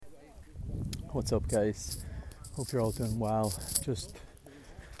What's up, guys? Hope you're all doing well. Just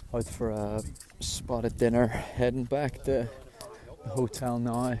out for a spot at dinner, heading back to the hotel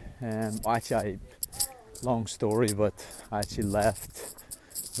now. Long story, but I actually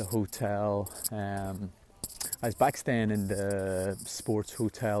left the hotel. I was back staying in the sports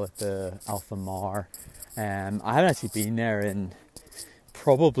hotel at the Alpha Mar. I haven't actually been there in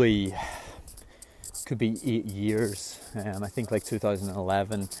probably could be 8 years. I think like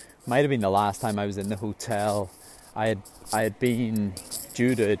 2011 might have been the last time I was in the hotel. I had been,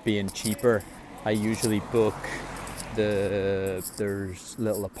 due to it being cheaper, I usually book there's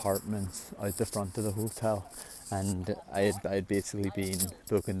little apartments out the front of the hotel, and I had basically been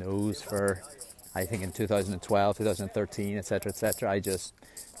booking those for, I think, in 2012, 2013, etc. I just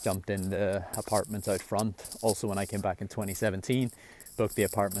jumped in the apartments out front. Also, when I came back in 2017, booked the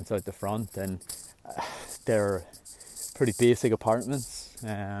apartments out the front, and they're pretty basic apartments,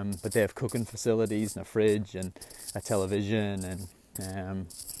 but they have cooking facilities and a fridge and a television, and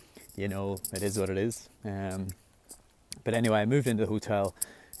it is what it is. But anyway, I moved into the hotel,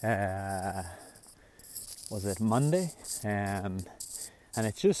 was it Monday? And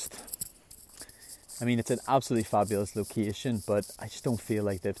it's just, it's an absolutely fabulous location, but I just don't feel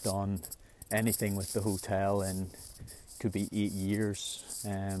like they've done anything with the hotel in, could be 8 years.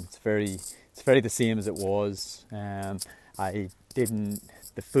 It's very the same as it was.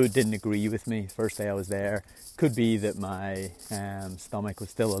 The food didn't agree with me first day I was there. Could be that my stomach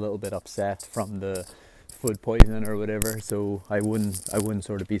was still a little bit upset from the food poisoning or whatever, so I wouldn't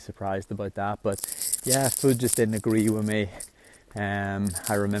sort of be surprised about that. But yeah, food just didn't agree with me.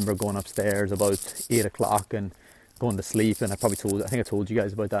 I remember going upstairs about 8 o'clock and going to sleep, and I think I told you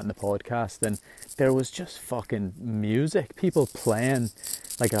guys about that in the podcast, and there was just fucking music, people playing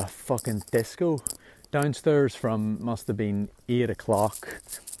like a fucking disco downstairs from, must have been 8 o'clock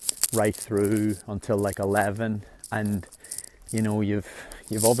right through until like 11. And you've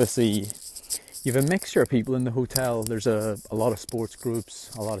a mixture of people in the hotel. There's a lot of sports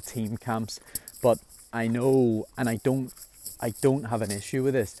groups, a lot of team camps, but I know, and I don't have an issue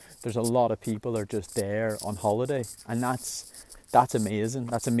with this, there's a lot of people that are just there on holiday, and that's amazing.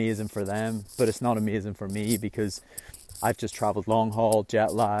 That's amazing for them, but it's not amazing for me, because I've just travelled long haul,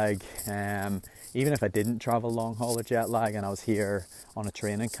 jet lag. Even if I didn't travel long haul or jet lag and I was here on a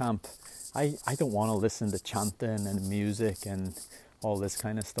training camp, I don't want to listen to chanting and music and all this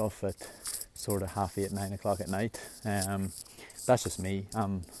kind of stuff at sort of 8:30, 9 o'clock at night. That's just me.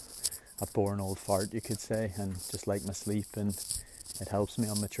 I'm a born old fart, you could say, and just like my sleep, and it helps me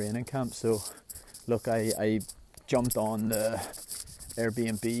on my training camp. So look, I jumped on the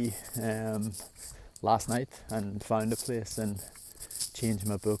Airbnb last night and found a place and changed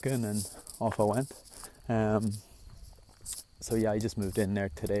my booking, and off I went. So yeah, I just moved in there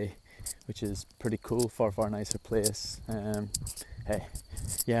today, which is pretty cool. Far nicer place.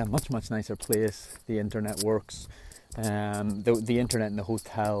 Much nicer place. The internet works. The internet in the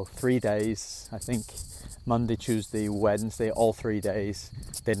hotel, 3 days, I think, Monday, Tuesday, Wednesday, all 3 days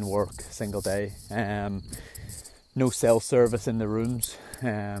didn't work, single day. No cell service in the rooms.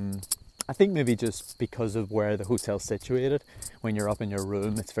 I think maybe just because of where the hotel's situated, when you're up in your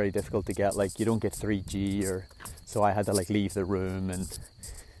room, it's very difficult to get, you don't get 3G, so I had to leave the room and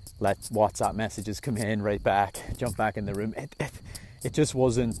let WhatsApp messages come in right back, jump back in the room. It just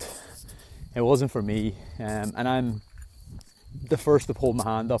wasn't for me, and I'm the first to hold my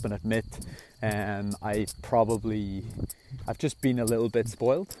hand up and admit I've just been a little bit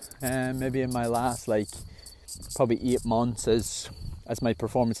spoiled, maybe in my last probably 8 months, as my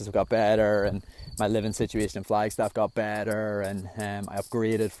performances have got better and my living situation in Flagstaff got better, and I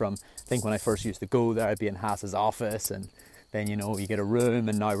upgraded from, I think when I first used to go there, I'd be in Haas's office, and then you get a room,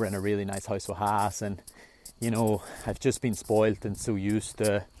 and now we're in a really nice house with Haas, and I've just been spoiled and so used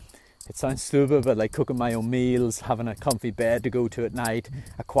to, it sounds stupid, but cooking my own meals, having a comfy bed to go to at night,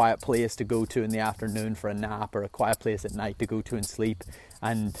 a quiet place to go to in the afternoon for a nap, or a quiet place at night to go to and sleep,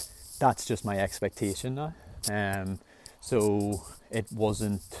 and that's just my expectation now. So it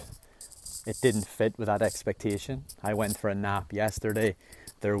didn't fit with that expectation. I went for a nap yesterday.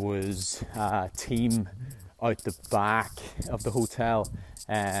 There was a team out the back of the hotel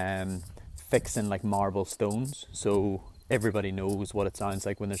fixing marble stones, so everybody knows what it sounds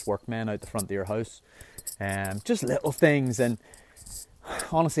like when there's workmen out the front of your house. Just little things, and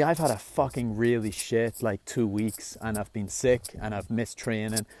honestly, I've had a fucking really shit 2 weeks, and I've been sick, and I've missed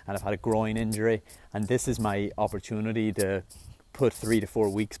training, and I've had a groin injury, and this is my opportunity to put 3 to 4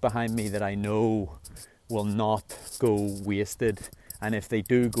 weeks behind me that I know will not go wasted. And if they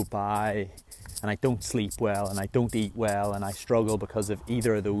do go by, and I don't sleep well, and I don't eat well, and I struggle because of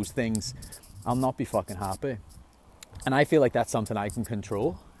either of those things, I'll not be fucking happy. And I feel like that's something I can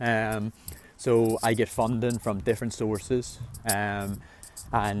control. So I get funding from different sources. And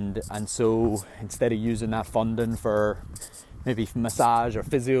so instead of using that funding for maybe massage or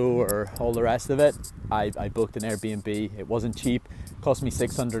physio or all the rest of it, I booked an Airbnb. It wasn't cheap. It cost me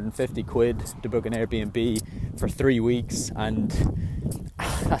 650 quid to book an Airbnb for 3 weeks, and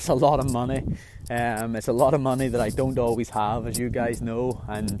that's a lot of money. It's a lot of money that I don't always have, as you guys know,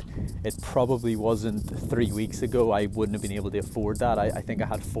 and it probably wasn't 3 weeks ago I wouldn't have been able to afford that. I think I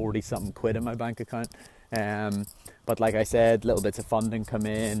had 40 something quid in my bank account. But like I said, little bits of funding come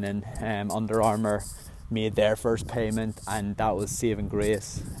in, and Under Armour made their first payment, and that was saving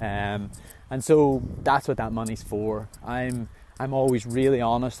grace. And so that's what that money's for. I'm always really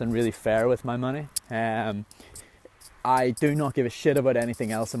honest and really fair with my money. I do not give a shit about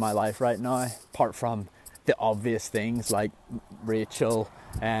anything else in my life right now, apart from the obvious things like Rachel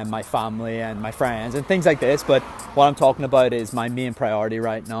and my family and my friends and things like this. But what I'm talking about is my main priority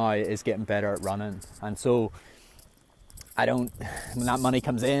right now is getting better at running. And so when that money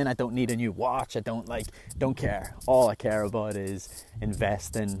comes in, I don't need a new watch. I don't care. All I care about is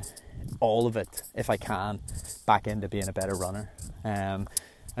investing all of it, if I can, back into being a better runner.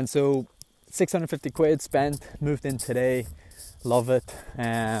 And so 650 quid spent, moved in today, love it.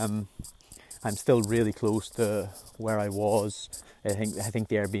 I'm still really close to where I was. I think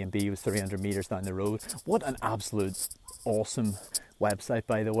the Airbnb was 300 meters down the road. What an absolute awesome website,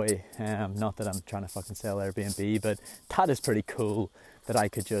 by the way. Not that I'm trying to fucking sell Airbnb, but that is pretty cool that I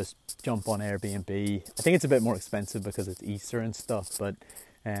could just jump on Airbnb. I think it's a bit more expensive because it's Easter and stuff, but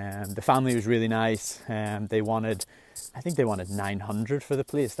the family was really nice. They wanted 900 for the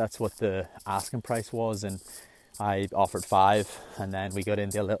place. That's what the asking price was, and I offered 5, and then we got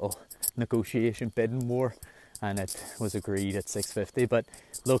into a little negotiation bidding war, and it was agreed at 650. But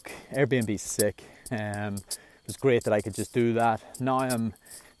look, Airbnb's sick. It was great that I could just do that. Now I'm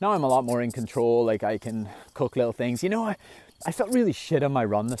a lot more in control. Like, I can cook little things. You know, I felt really shit on my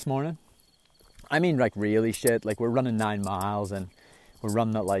run this morning. I mean, like, really shit. Like, we're running 9 miles and we're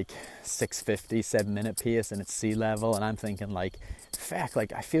running at like 6:50, 7-minute pace, and it's sea level, and I'm thinking like, fuck,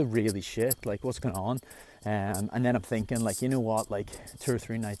 like I feel really shit, like what's going on? And then I'm thinking like, you know what, like 2 or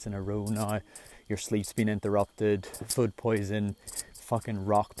 3 nights in a row now, your sleep's been interrupted, food poison, fucking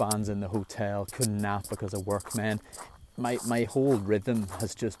rock bands in the hotel, couldn't nap because of work, man. My whole rhythm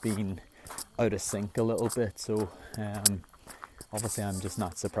has just been out of sync a little bit, so obviously I'm just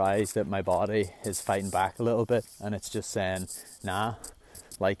not surprised that my body is fighting back a little bit, and it's just saying, nah,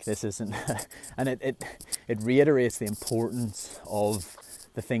 like this isn't, and it reiterates the importance of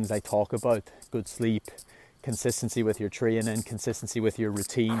the things I talk about: good sleep, consistency with your training, consistency with your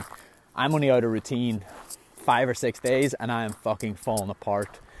routine. I'm only out of routine 5 or 6 days and I am fucking falling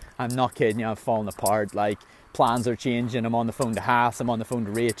apart. I'm not kidding you, I'm falling apart. Like, plans are changing, I'm on the phone to Haas, I'm on the phone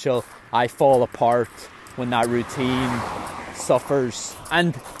to Rachel. I fall apart when that routine suffers,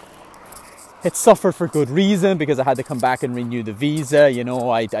 and it suffered for good reason, because I had to come back and renew the visa. You know,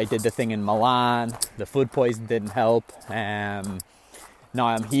 I did the thing in Milan, the food poison didn't help. Now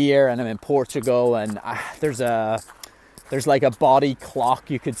I'm here and I'm in Portugal, and there's like a body clock,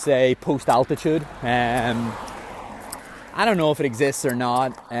 you could say, post altitude. I don't know if it exists or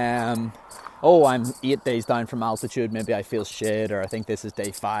not. I'm 8 days down from altitude, maybe I feel shit, or I think this is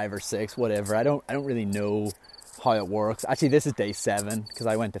day 5 or 6, whatever. I don't really know how it works. Actually, this is day 7, because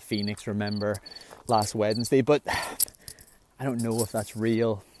I went to Phoenix, remember, last Wednesday, but I don't know if that's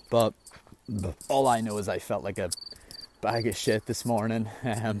real. But all I know is I felt like a bag of shit this morning,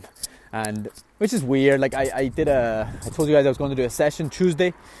 and which is weird. Like, I told you guys I was going to do a session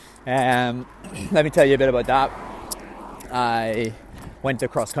Tuesday. Let me tell you a bit about that. I went to a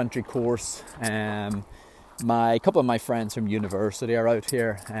cross-country course. A couple of my friends from university are out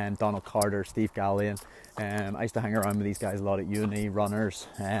here, Donald Carter, Steve Gallion. I used to hang around with these guys a lot at uni, runners.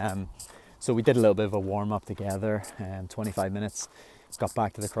 So we did a little bit of a warm-up together, 25 minutes. Got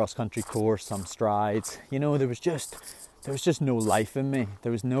back to the cross-country course, some strides. You know, there was just no life in me.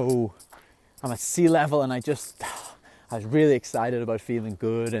 I'm at sea level, and I was really excited about feeling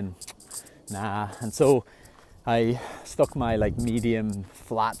good, and so I stuck my like medium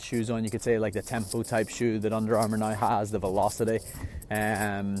flat shoes on, you could say, like the tempo type shoe that Under Armour now has, the Velocity.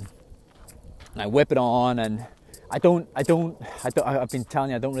 And I whip it on, and I've been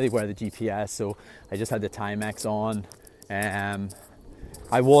telling you, I don't really wear the GPS, so I just had the Timex on.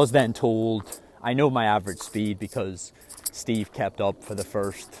 I was then told, I know my average speed because Steve kept up for the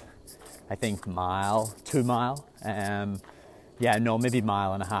first, I think, 2 mile. Maybe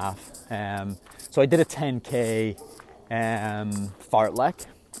mile and a half. So I did a 10k fartlek,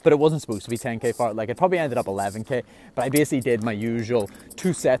 but it wasn't supposed to be 10k fartlek. It probably ended up 11k, but I basically did my usual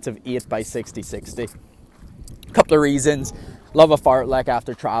 2 sets of 8 by 60. Couple of reasons: love a fartlek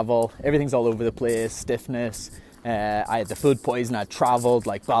after travel. Everything's all over the place, stiffness. I had the food poison. I travelled,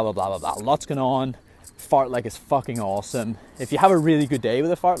 like blah blah blah blah blah. Lots going on. Fartlek is fucking awesome. If you have a really good day with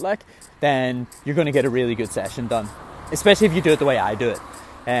a fartlek, then you're going to get a really good session done. Especially if you do it the way I do it.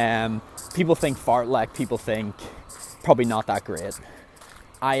 People think fartlek. People think probably not that great.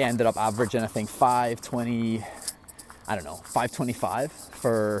 I ended up averaging, I think, 525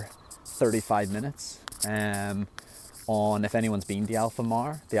 for 35 minutes. On, if anyone's been the Alpha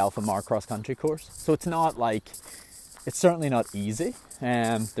Mar cross country course. So it's not like, it's certainly not easy.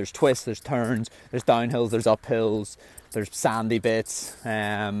 There's twists, there's turns, there's downhills, there's uphills, there's sandy bits.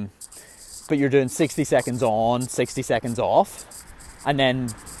 But you're doing 60 seconds on, 60 seconds off. And then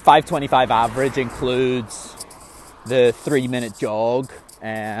 525 average includes the 3-minute jog,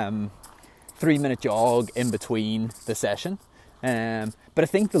 3-minute jog in between the session. But I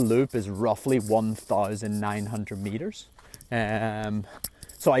think the loop is roughly 1,900 meters.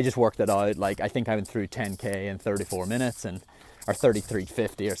 So I just worked it out. Like, I think I went through 10k in 34 minutes, or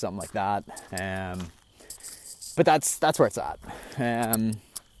 33:50 or something like that. But that's where it's at.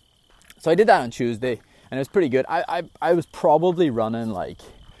 So I did that on Tuesday, and it was pretty good. I was probably running like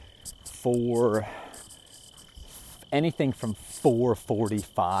anything from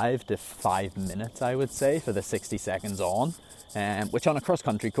 4:45 to 5 minutes, I would say, for the 60 seconds on. Which on a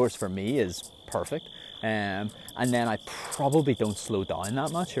cross-country course for me is perfect. And then I probably don't slow down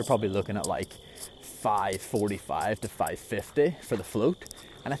that much. You're probably looking at like 5:45 to 5:50 for the float.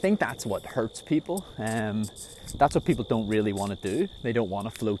 And I think that's what hurts people. That's what people don't really want to do. They don't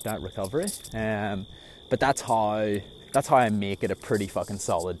want to float that recovery. But that's how I make it a pretty fucking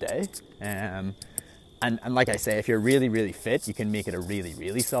solid day. And like I say, if you're really, really fit, you can make it a really,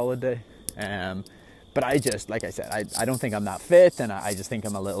 really solid day. But I just, like I said, I don't think I'm that fit, and I just think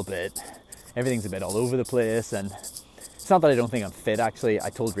I'm a little bit, everything's a bit all over the place. And it's not that I don't think I'm fit, actually. I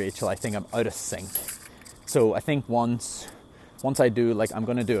told Rachel I think I'm out of sync. So I think once I do, like, I'm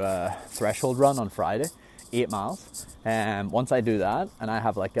going to do a threshold run on Friday, 8 miles. Once I do that, and I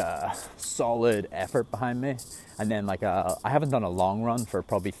have like a solid effort behind me, and then like I haven't done a long run for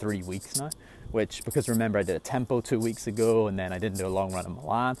probably 3 weeks now. Because remember, I did a tempo 2 weeks ago, and then I didn't do a long run in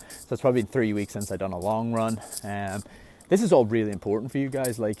Milan. So it's probably been 3 weeks since I've done a long run. This is all really important for you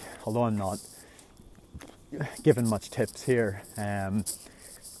guys. Like, although I'm not giving much tips here,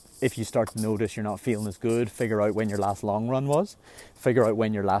 if you start to notice you're not feeling as good, figure out when your last long run was. Figure out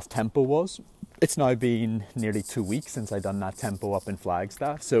when your last tempo was. It's now been nearly 2 weeks since I've done that tempo up in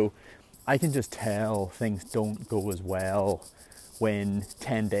Flagstaff. So I can just tell things don't go as well when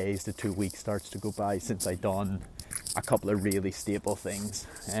 10 days to 2 weeks starts to go by since I've done a couple of really staple things.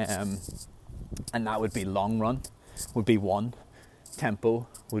 And that would be long run, would be one. Tempo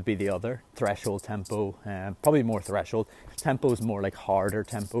would be the other. Threshold tempo, probably more threshold. Tempo is more like harder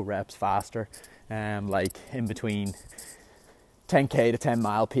tempo reps, faster. Like in between 10k to 10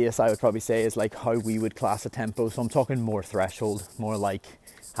 mile pace, I would probably say, is like how we would class a tempo. So I'm talking more threshold, more like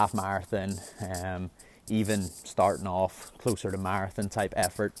half marathon, even starting off closer to marathon type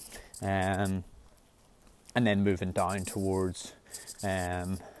effort, and then moving down towards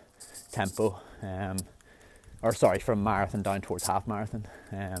tempo, from marathon down towards half marathon,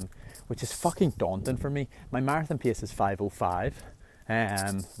 which is fucking daunting for me. My marathon pace is 5:05,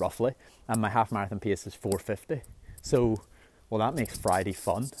 roughly, and my half marathon pace is 4:50. So, well, that makes Friday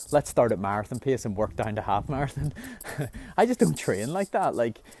fun. Let's start at marathon pace and work down to half marathon. I just don't train like that.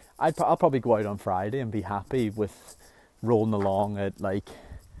 Like, I'll probably go out on Friday and be happy with rolling along at, like,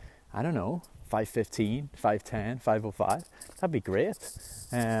 I don't know, 5:15, 5:10, 5:05. That'd be great.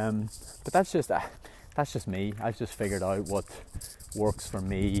 But that's just me. I've just figured out what works for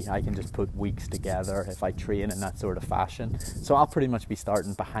me. I can just put weeks together if I train in that sort of fashion. So I'll pretty much be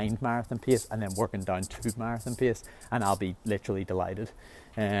starting behind marathon pace and then working down to marathon pace, and I'll be literally delighted.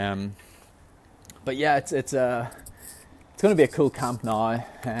 But yeah, it's going to be a cool camp now.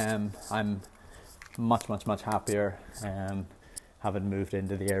 I'm much happier having moved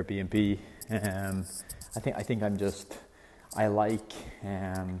into the Airbnb. I think I'm just, I like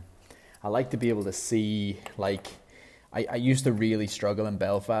to be able to see, like, I used to really struggle in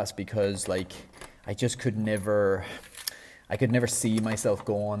Belfast because, like, I could never see myself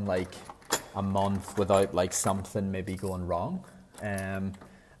going like a month without like something maybe going wrong. And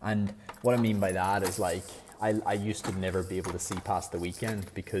what I mean by that is, like, I used to never be able to see past the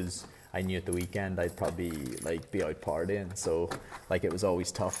weekend because I knew at the weekend I'd probably like be out partying. So, like, it was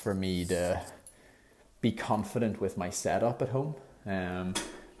always tough for me to be confident with my setup at home.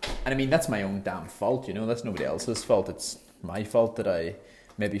 And I mean, that's my own damn fault, that's nobody else's fault. It's my fault that I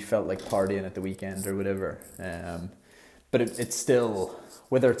maybe felt like partying at the weekend or whatever. But it's still,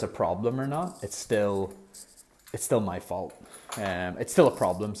 whether it's a problem or not, it's still my fault. It's still a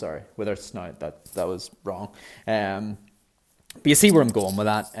problem, sorry. Whether it's not, that was wrong. But you see where I'm going with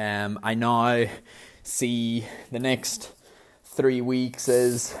that. I now see the next 3 weeks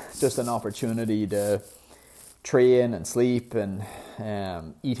as just an opportunity to train and sleep and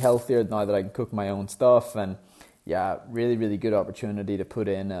eat healthier now that I can cook my own stuff. And yeah, really, really good opportunity to put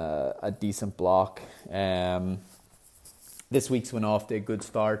in a decent block. This week's went off to a good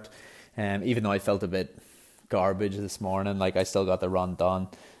start. Even though I felt a bit garbage this morning, like I still got the run done.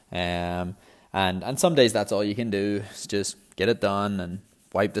 And some days that's all you can do is just get it done and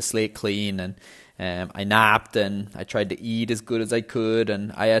wipe the slate clean. And I napped and I tried to eat as good as I could.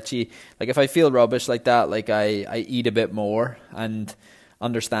 And I actually, like, if I feel rubbish like that, like I eat a bit more and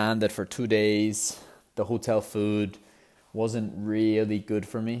understand that for 2 days the hotel food wasn't really good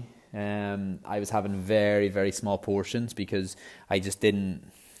for me. I was having very, very small portions because I just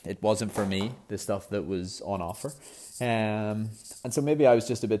it wasn't for me, the stuff that was on offer. And so maybe I was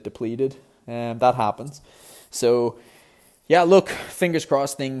just a bit depleted. That happens. So yeah, look, fingers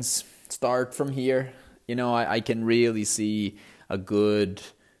crossed things start from here. I can really see a good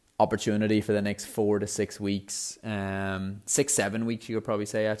opportunity for the next 4 to 6 weeks, 6-7 weeks you could probably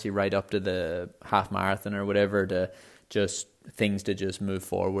say, actually, right up to the half marathon or whatever, to just move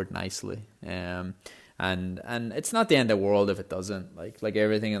forward nicely. And it's not the end of the world if it doesn't. Like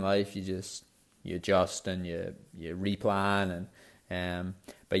everything in life, you adjust and you replan. And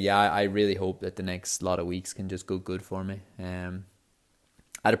but yeah, I really hope that the next lot of weeks can just go good for me.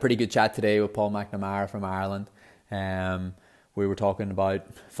 I had a pretty good chat today with Paul McNamara from Ireland. We were talking about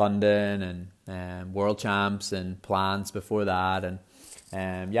funding and world champs and plans before that.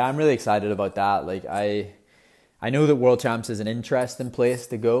 And yeah, I'm really excited about that. Like I know that world champs is an interesting place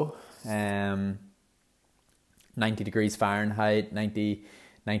to go. 90 degrees Fahrenheit,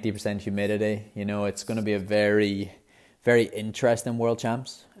 90% humidity. It's going to be a very, very interesting world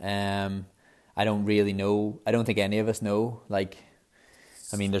champs. I don't really know. I don't think any of us know.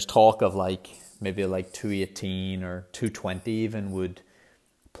 There's talk of maybe 218 or 220 even would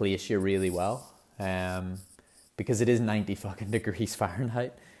place you really well. Because it is 90 fucking degrees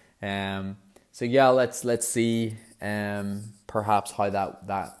Fahrenheit. So yeah, let's see perhaps how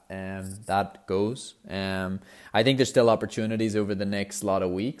that goes. I think there's still opportunities over the next lot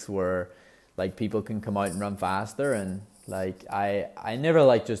of weeks where people can come out and run faster, and I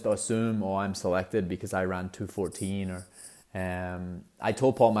never just assume I'm selected because I ran 214 or I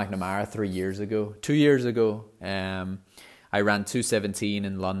told Paul McNamara 2 years ago I ran 217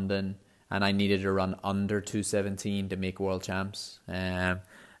 in London and I needed to run under 217 to make world champs. And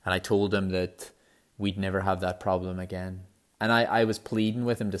I told him that we'd never have that problem again. And I was pleading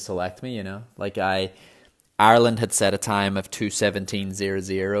with him to select me, Ireland had set a time of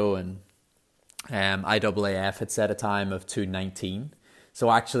 2:17.00 and IAAF had set a time of 2:19.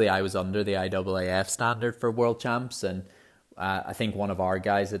 So actually I was under the IAAF standard for world champs, and I think one of our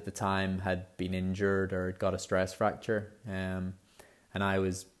guys at the time had been injured or got a stress fracture. And I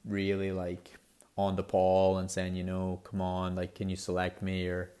was really on to Paul and saying, come on, can you select me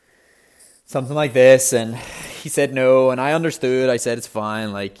or something like this? And he said no, and I understood. I said it's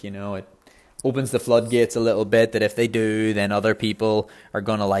fine, it opens the floodgates a little bit, that if they do, then other people are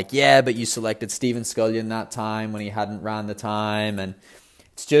gonna yeah, but you selected Stephen Scullion that time when he hadn't ran the time, and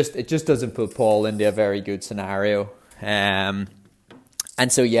it just doesn't put Paul into a very good scenario. And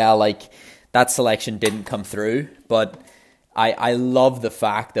so yeah, that selection didn't come through, but I love the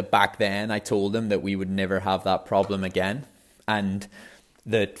fact that back then I told him that we would never have that problem again, and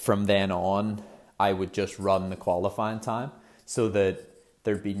that from then on I would just run the qualifying time so that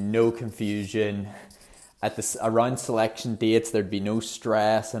there'd be no confusion around selection dates. There'd be no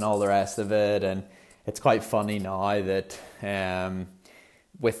stress and all the rest of it. And it's quite funny now that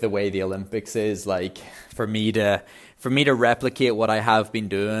with the way the Olympics is, for me to replicate what I have been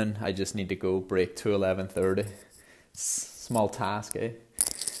doing, I just need to go break 2:11:30. Small task, eh?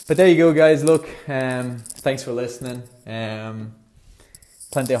 But there you go, guys. Look, thanks for listening.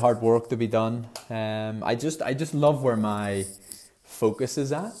 Plenty of hard work to be done. I just love where my focus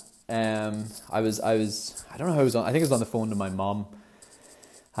is at. I don't know how I was on. I think I was on the phone to my mum,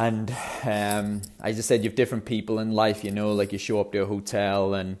 and I just said, you have different people in life, you show up to a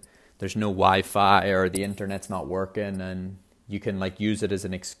hotel and there's no Wi-Fi or the internet's not working, and you can use it as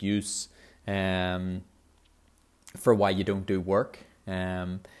an excuse for why you don't do work.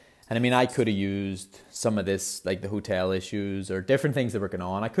 And And I mean, I could have used some of this, like the hotel issues or different things that were going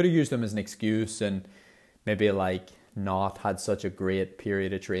on. I could have used them as an excuse and maybe like not had such a great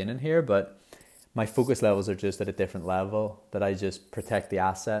period of training here. But my focus levels are just at a different level, that I just protect the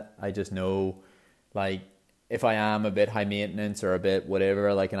asset. I just know, like, if I am a bit high maintenance or a bit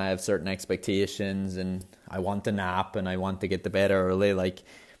whatever, like, and I have certain expectations and I want to nap and I want to get to bed early, like,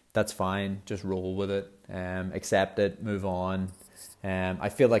 that's fine. Just roll with it, accept it, move on. I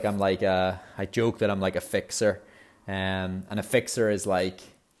feel like I'm like I joke that I'm like a fixer, and a fixer is like,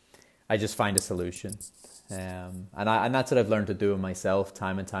 I just find a solution, and that's what I've learned to do with myself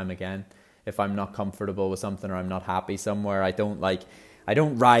time and time again. If I'm not comfortable with something or I'm not happy somewhere, I don't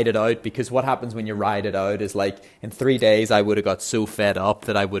ride it out, because what happens when you ride it out is, like, in 3 days I would have got so fed up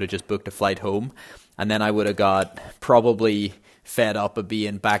that I would have just booked a flight home, and then I would have got probably fed up of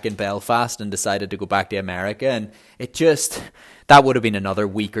being back in Belfast and decided to go back to America, and that would have been another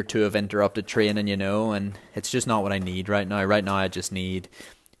week or two of interrupted training, and it's just not what I need right now. Right now I just need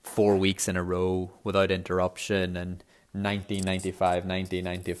 4 weeks in a row without interruption, and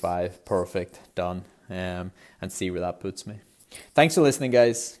 1995, perfect, done, and see where that puts me. Thanks for listening,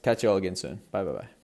 guys. Catch you all again soon. Bye.